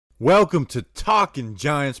Welcome to Talking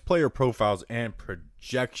Giants player profiles and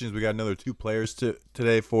projections. We got another two players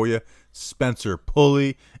today for you, Spencer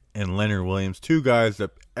Pulley and Leonard Williams, two guys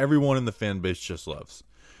that everyone in the fan base just loves.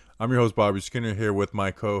 I'm your host, Bobby Skinner, here with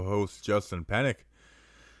my co-host, Justin Pennick.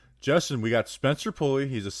 Justin, we got Spencer Pulley.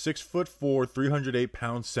 He's a 6'4",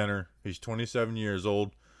 308-pound center. He's 27 years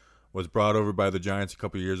old. Was brought over by the Giants a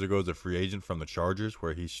couple years ago as a free agent from the Chargers,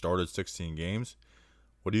 where he started 16 games.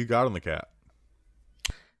 What do you got on the cat?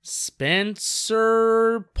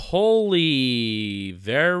 Spencer Pulley,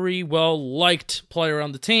 very well liked player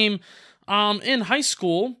on the team. In high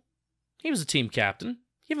school, he was a team captain.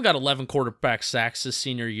 He even got 11 quarterback sacks his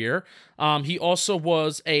senior year. He also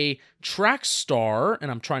was a track star, and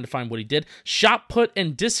I'm trying to find what he did. Shot put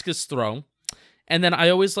and discus throw. And then I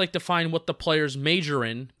always like to find what the players major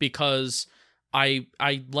in, because I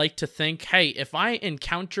like to think, hey, if I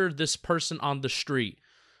encountered this person on the street,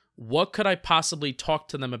 what could I possibly talk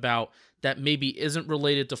to them about that maybe isn't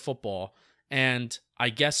related to football? And I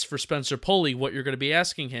guess for Spencer Pulley, what you're going to be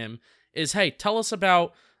asking him is, hey, tell us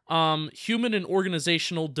about human and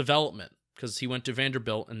organizational development, because he went to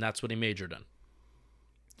Vanderbilt and that's what he majored in.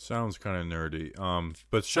 Sounds kind of nerdy.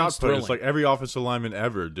 But shot put, thrilling. it's like every offensive lineman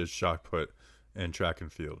ever did shot put in track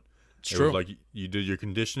and field. It's it true. was like you did your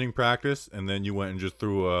conditioning practice and then you went and just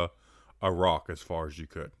threw a rock as far as you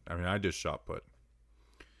could. I mean, I did shot put.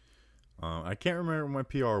 I can't remember what my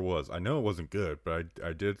PR was. I know it wasn't good, but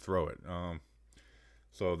I did throw it.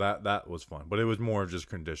 So that was fun. But it was more of just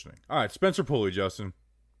conditioning. All right, Spencer Pulley, Justin.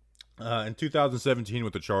 In 2017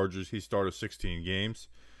 with the Chargers, he started 16 games.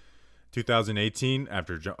 2018,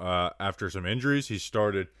 after some injuries, he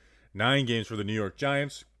started 9 games for the New York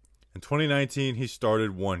Giants. In 2019, he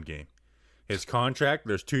started 1 game. His contract,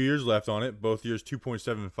 there's 2 years left on it. Both years,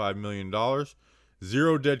 $2.75 million.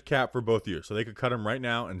 0 dead cap for both years. So they could cut him right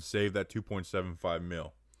now and save that $2.75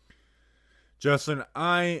 million. Justin,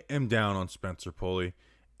 I am down on Spencer Pulley.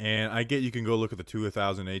 And I get you can go look at the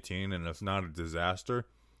 2018 and it's not a disaster.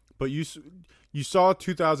 But you saw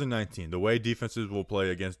 2019, the way defenses will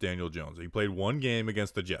play against Daniel Jones. He played 1 game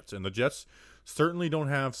against the Jets. And the Jets certainly don't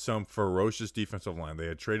have some ferocious defensive line. They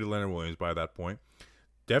had traded Leonard Williams by that point.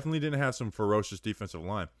 Definitely didn't have some ferocious defensive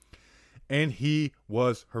line. And he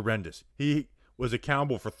was horrendous. He was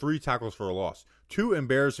accountable for 3 tackles for a loss. 2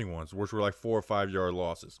 embarrassing ones, which were like 4 or 5 yard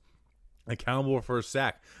losses. Accountable for a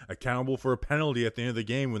sack. Accountable for a penalty at the end of the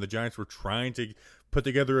game when the Giants were trying to put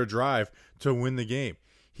together a drive to win the game.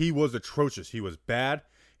 He was atrocious. He was bad.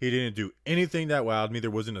 He didn't do anything that wowed me. There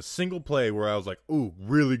wasn't a single play where I was like, ooh,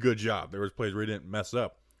 really good job. There was plays where he didn't mess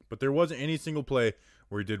up. But there wasn't any single play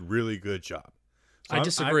where he did really good job. So I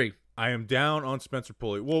disagree. I am down on Spencer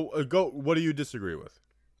Pulley. Well, what do you disagree with?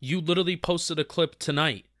 You literally posted a clip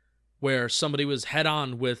tonight where somebody was head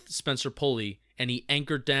on with Spencer Pulley and he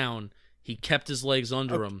anchored down. He kept his legs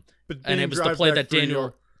under him. And it was the play that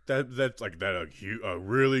Daniel... That's like a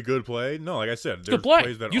really good play. No, like I said, there's good play.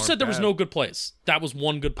 plays that You aren't said there was bad. no good plays. That was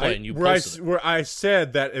one good play, and you posted it. Where I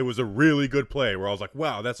said that it was a really good play, where I was like,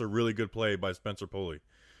 wow, that's a really good play by Spencer Pulley.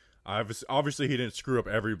 Obviously, he didn't screw up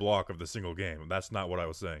every block of the single game. That's not what I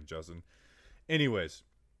was saying, Justin. Anyways,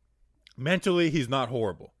 mentally, he's not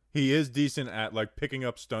horrible. He is decent at like picking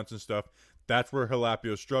up stunts and stuff. That's where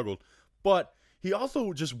Halapio struggled. But he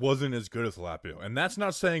also just wasn't as good as Halapio. And that's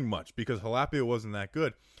not saying much because Halapio wasn't that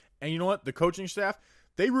good. And you know what? The coaching staff,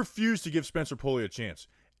 they refused to give Spencer Pulley a chance.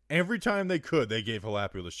 Every time they could, they gave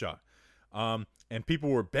Halapio the shot. And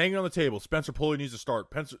people were banging on the table. Spencer Pulley needs to start.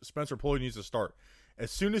 Spencer Pulley needs to start.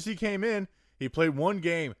 As soon as he came in, he played 1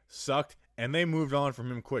 game, sucked, and they moved on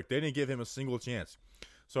from him quick. They didn't give him a single chance.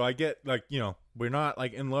 So I get, like, you know, we're not,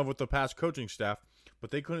 like, in love with the past coaching staff,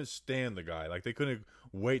 but they couldn't stand the guy. Like, they couldn't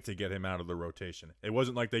wait to get him out of the rotation. It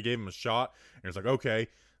wasn't like they gave him a shot, and it's like, okay,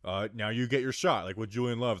 now you get your shot. Like with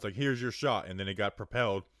Julian Love, it's like, here's your shot, and then it got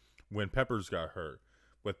propelled when Peppers got hurt.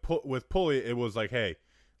 With Pulley, it was like, hey,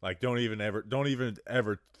 like don't even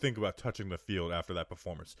ever think about touching the field after that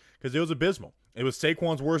performance, because it was abysmal. It was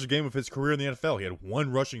Saquon's worst game of his career in the NFL. He had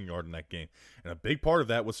 1 rushing yard in that game, and a big part of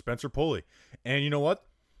that was Spencer Pulley. And you know what?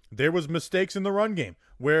 There was mistakes in the run game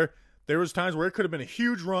where there was times where it could have been a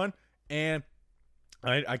huge run, and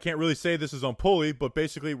I can't really say this is on Pulley, but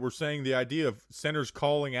basically we're saying the idea of centers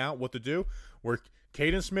calling out what to do, where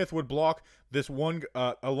Caden Smith would block this one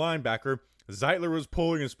a linebacker. Zeitler was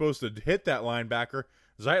pulling and supposed to hit that linebacker.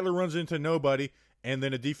 Zeitler runs into nobody, and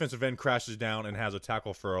then a defensive end crashes down and has a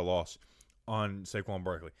tackle for a loss on Saquon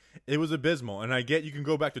Barkley. It was abysmal, and I get you can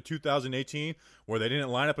go back to 2018 where they didn't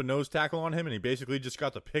line up a nose tackle on him, and he basically just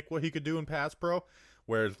got to pick what he could do in pass pro,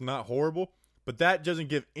 where it's not horrible. But that doesn't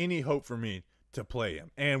give any hope for me to play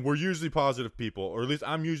him. And we're usually positive people, or at least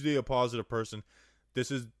I'm usually a positive person.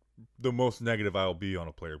 This is the most negative I will be on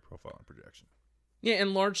a player profile and projection. Yeah,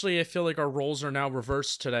 and largely I feel like our roles are now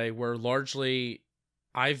reversed today, where largely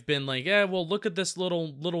I've been like, yeah, well, look at this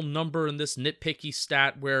little number and this nitpicky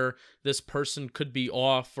stat where this person could be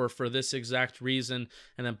off or for this exact reason,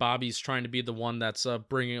 and then Bobby's trying to be the one that's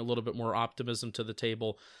bringing a little bit more optimism to the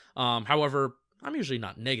table. However, I'm usually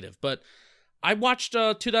not negative, but I watched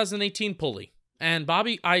 2018 Pulley, and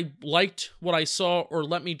Bobby, I liked what I saw, or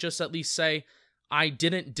let me just at least say, I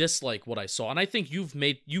didn't dislike what I saw. And I think you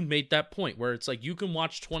made that point where it's like you can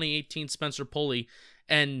watch 2018 Spencer Pulley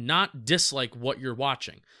and not dislike what you're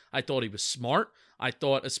watching. I thought he was smart. I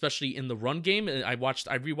thought, especially in the run game, I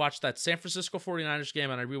rewatched that San Francisco 49ers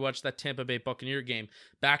game and I rewatched that Tampa Bay Buccaneer game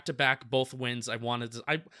back to back, both wins. I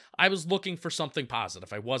was looking for something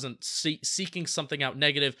positive. I wasn't seeking something out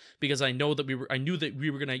negative because I knew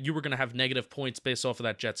that you were gonna have negative points based off of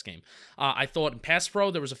that Jets game. I thought in pass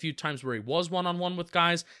pro there was a few times where he was one-on-one with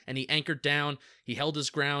guys and he anchored down. He held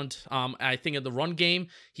his ground. I think in the run game,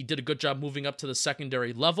 he did a good job moving up to the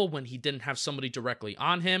secondary level when he didn't have somebody directly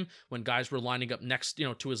on him, when guys were lining up next,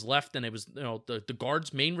 to his left, and it was, the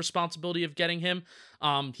guard's main responsibility of getting him.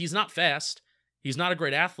 He's not fast. He's not a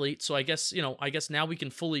great athlete. So I guess now we can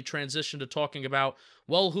fully transition to talking about,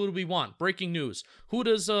 well, who do we want? Breaking news. Who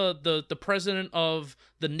does the president of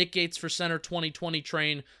the Nick Gates for Center 2020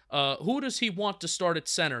 train, who does he want to start at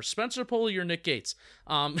center? Spencer Pulley or Nick Gates?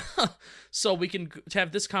 So we can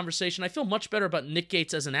have this conversation. I feel much better about Nick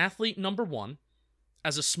Gates as an athlete, number one.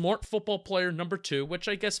 As a smart football player, number two, which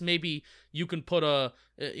I guess maybe you can put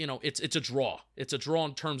it's a draw. It's a draw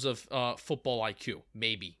in terms of football IQ.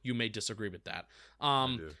 Maybe. You may disagree with that.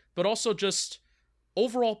 But also just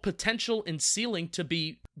overall potential and ceiling to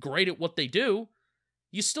be great at what they do.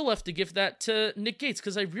 You still have to give that to Nick Gates,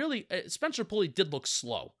 because Spencer Pulley did look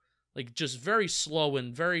slow. Like, just very slow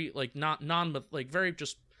and very, like, very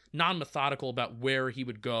just non-methodical about where he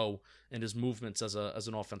would go and his movements as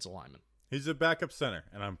an offensive lineman. He's a backup center,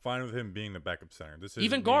 and I'm fine with him being the backup center. This is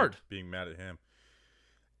even guard. Being mad at him.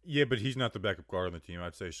 Yeah, but he's not the backup guard on the team.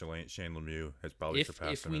 I'd say Shane Lemieux has probably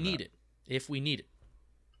surpassed him. If we need it.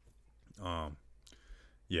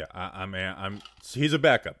 Yeah, he's a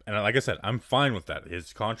backup, and like I said, I'm fine with that.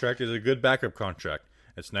 His contract is a good backup contract.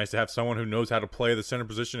 It's nice to have someone who knows how to play the center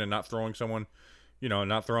position and not throwing someone,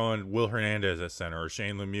 not throwing Will Hernandez at center or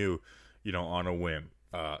Shane Lemieux, on a whim,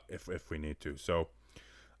 if we need to. So,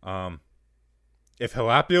 if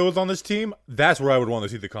Halapio was on this team, that's where I would want to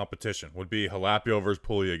see the competition, would be Halapio versus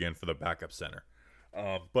Pulley again for the backup center.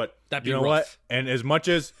 But that'd be rough. What? And as much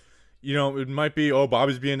as, it might be,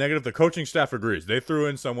 Bobby's being negative, the coaching staff agrees. They threw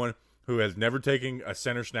in someone who has never taken a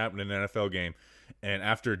center snap in an NFL game, and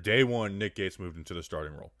after day one, Nick Gates moved into the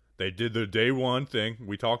starting role. They did the day one thing.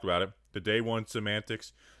 We talked about it. The day one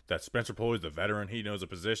semantics, that Spencer Pulley's the veteran. He knows a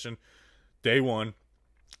position. Day one.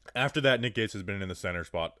 After that, Nick Gates has been in the center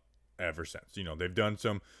spot ever since.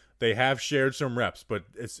 They have shared some reps, but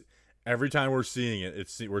it's every time we're seeing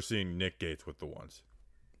it, we're seeing Nick Gates with the ones.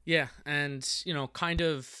 Yeah, and kind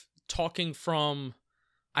of talking from,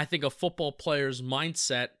 I think, a football player's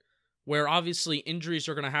mindset, where obviously injuries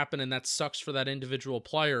are going to happen, and that sucks for that individual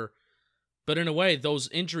player. But in a way, those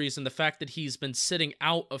injuries and the fact that he's been sitting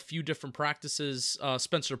out a few different practices,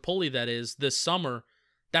 Spencer Pulley, that is, this summer,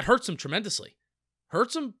 that hurts him tremendously.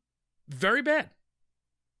 Hurts him very bad.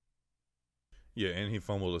 Yeah, and he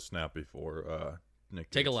fumbled a snap before Nick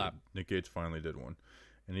Gates. Take a lap. Nick Gates finally did one.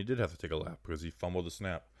 And he did have to take a lap because he fumbled a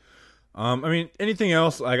snap. Anything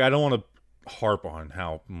else? Like, I don't want to harp on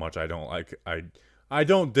how much I don't like. I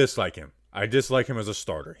don't dislike him. I dislike him as a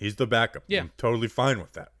starter. He's the backup. Yeah. I'm totally fine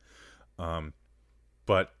with that.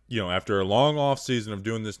 But, after a long off season of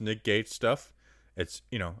doing this Nick Gates stuff, it's,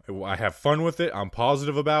 I have fun with it. I'm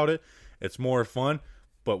positive about it. It's more fun.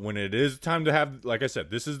 But when it is time to have, like I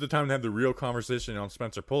said, this is the time to have the real conversation on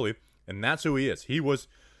Spencer Pulley, and that's who he is. You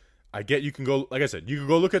can go, like I said, you can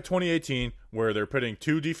go look at 2018 where they're putting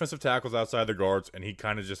two defensive tackles outside the guards, and he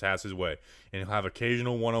kind of just has his way. And he'll have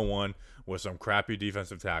occasional one-on-one with some crappy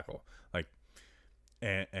defensive tackle,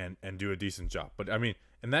 and do a decent job. But,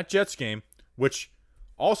 in that Jets game, which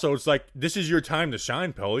also it's like, this is your time to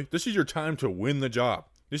shine, Pulley. This is your time to win the job.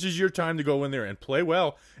 This is your time to go in there and play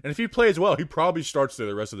well. And if he plays well, he probably starts there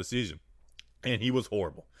the rest of the season. And he was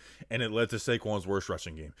horrible. And it led to Saquon's worst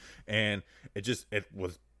rushing game. And it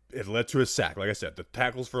led to a sack. Like I said, the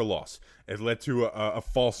tackles for a loss. It led to a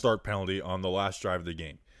false start penalty on the last drive of the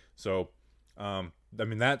game. So,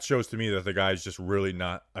 that shows to me that the guy's just really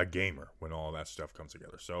not a gamer when all that stuff comes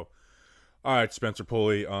together. So, all right, Spencer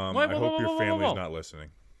Pulley, I hope your family's not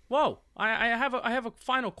listening. Whoa! I have a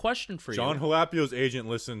final question for John you. Halapio's agent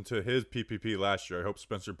listened to his PPP last year. I hope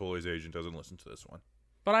Spencer Pulley's agent doesn't listen to this one.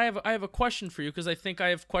 But I have a question for you because I think I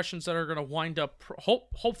have questions that are going to wind up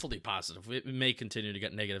hopefully positive. It may continue to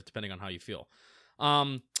get negative depending on how you feel.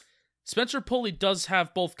 Spencer Pulley does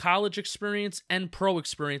have both college experience and pro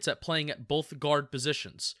experience at playing at both guard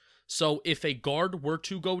positions. So if a guard were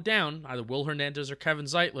to go down, either Will Hernandez or Kevin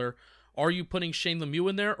Zeitler, are you putting Shane Lemieux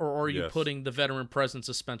in there, or are you putting the veteran presence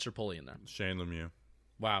of Spencer Pulley in there? Shane Lemieux.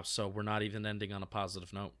 Wow, so we're not even ending on a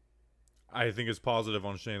positive note. I think it's positive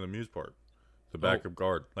on Shane Lemieux's part. The backup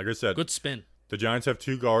guard. Like I said, good spin. The Giants have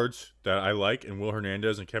two guards that I like, in Will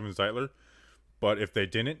Hernandez and Kevin Zeitler. But if they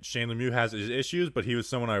didn't, Shane Lemieux has his issues, but he was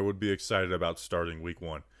someone I would be excited about starting week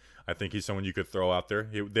 1. I think he's someone you could throw out there.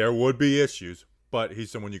 There would be issues, but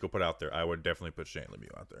he's someone you could put out there. I would definitely put Shane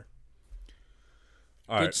Lemieux out there.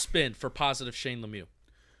 Good spin for positive Shane Lemieux.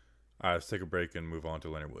 All right, let's take a break and move on to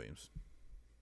Leonard Williams.